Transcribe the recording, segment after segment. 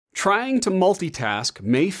Trying to multitask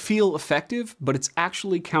may feel effective, but it's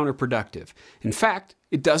actually counterproductive. In fact,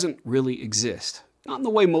 it doesn't really exist. Not in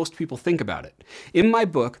the way most people think about it. In my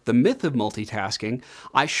book, The Myth of Multitasking,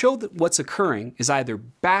 I show that what's occurring is either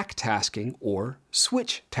backtasking or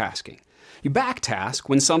switchtasking. You backtask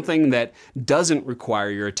when something that doesn't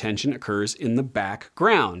require your attention occurs in the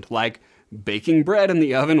background, like baking bread in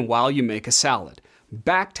the oven while you make a salad.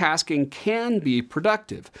 Backtasking can be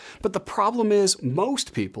productive, but the problem is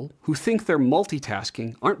most people who think they're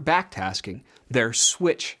multitasking aren't backtasking, they're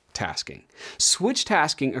switchtasking.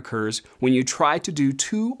 Switchtasking occurs when you try to do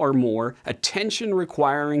two or more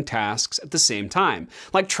attention-requiring tasks at the same time,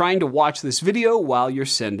 like trying to watch this video while you're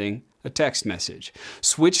sending a text message.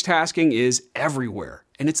 Switchtasking is everywhere,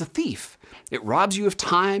 and it's a thief. It robs you of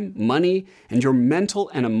time, money, and your mental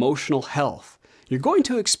and emotional health. You're going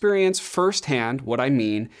to experience firsthand what I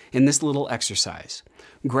mean in this little exercise.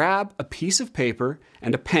 Grab a piece of paper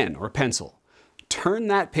and a pen or pencil. Turn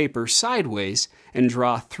that paper sideways and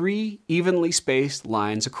draw 3 evenly spaced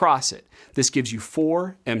lines across it. This gives you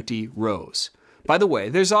 4 empty rows. By the way,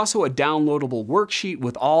 there's also a downloadable worksheet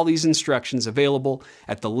with all these instructions available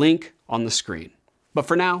at the link on the screen. But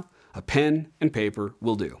for now, a pen and paper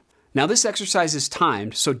will do. Now this exercise is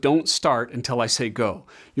timed, so don't start until I say go.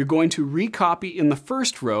 You're going to recopy in the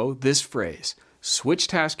first row this phrase,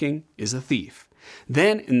 switchtasking is a thief.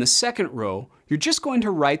 Then in the second row, you're just going to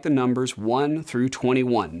write the numbers 1 through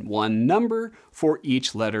 21, one number for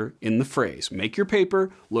each letter in the phrase. Make your paper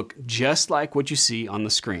look just like what you see on the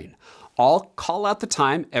screen. I'll call out the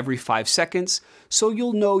time every 5 seconds, so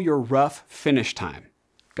you'll know your rough finish time.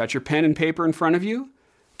 Got your pen and paper in front of you?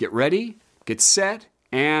 Get ready, get set,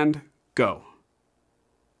 and go.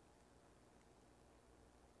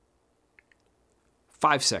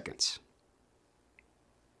 5 seconds.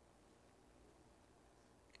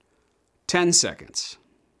 10 seconds.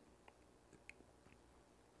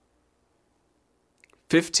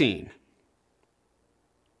 15.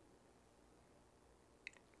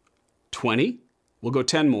 20. We'll go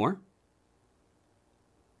 10 more.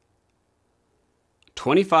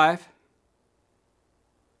 25.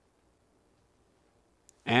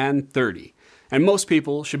 And 30. And most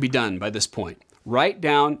people should be done by this point. Write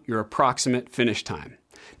down your approximate finish time.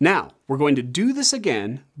 Now, we're going to do this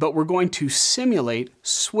again, but we're going to simulate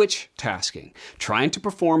switchtasking, trying to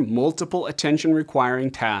perform multiple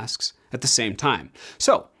attention-requiring tasks at the same time.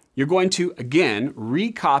 So, you're going to, again,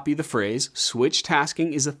 recopy the phrase,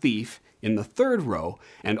 switchtasking is a thief, in the third row,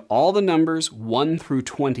 and all the numbers 1 through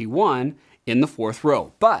 21 in the fourth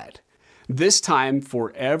row. But this time,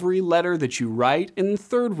 for every letter that you write in the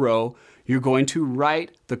third row, you're going to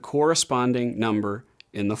write the corresponding number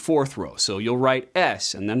in the fourth row. So you'll write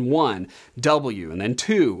S, and then 1, W, and then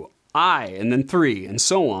 2, I, and then 3, and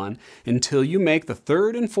so on, until you make the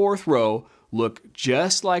third and fourth row look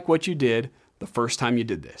just like what you did the first time you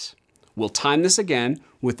did this. We'll time this again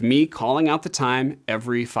with me calling out the time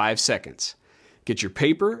every 5 seconds. Get your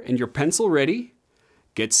paper and your pencil ready,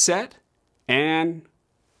 get set, and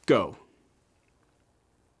go.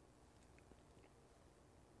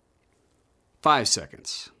 5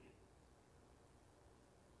 seconds.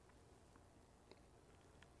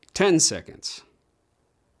 10 seconds.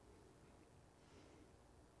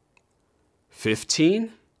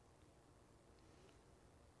 15.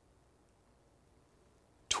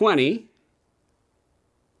 20.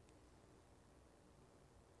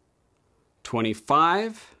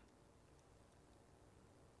 25.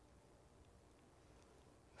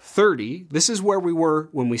 30. This is where we were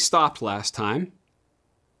when we stopped last time.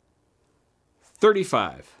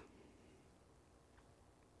 35.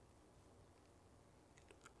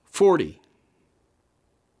 40.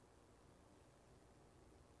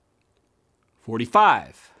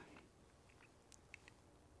 45.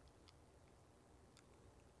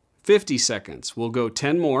 50 seconds. We'll go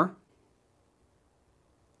 10 more.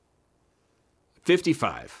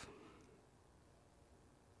 55.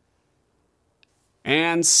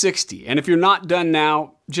 And 60. And if you're not done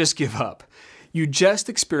now, just give up. You just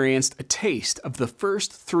experienced a taste of the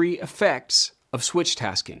first 3 effects of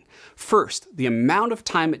switchtasking. First, the amount of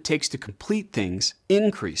time it takes to complete things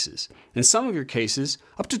increases. In some of your cases,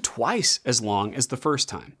 up to twice as long as the first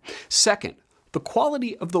time. Second, the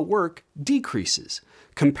quality of the work decreases.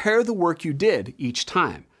 Compare the work you did each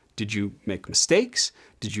time. Did you make mistakes?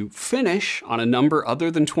 Did you finish on a number other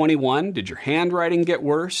than 21? Did your handwriting get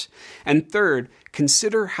worse? And third,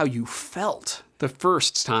 consider how you felt the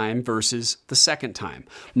first time versus the second time.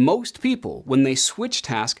 Most people, when they switch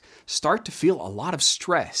task, start to feel a lot of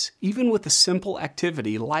stress, even with a simple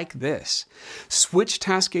activity like this. Switch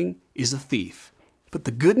tasking is a thief. But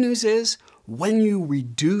the good news is, When you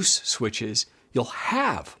reduce switches, you'll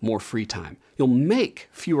have more free time, you'll make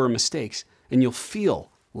fewer mistakes, and you'll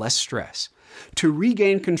feel less stress. To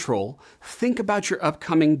regain control, think about your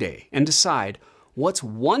upcoming day and decide what's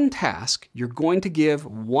one task you're going to give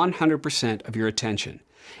 100% of your attention.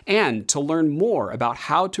 And to learn more about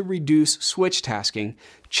how to reduce switch tasking,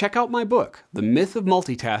 check out my book, The Myth of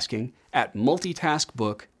Multitasking, at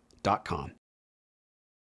multitaskbook.com.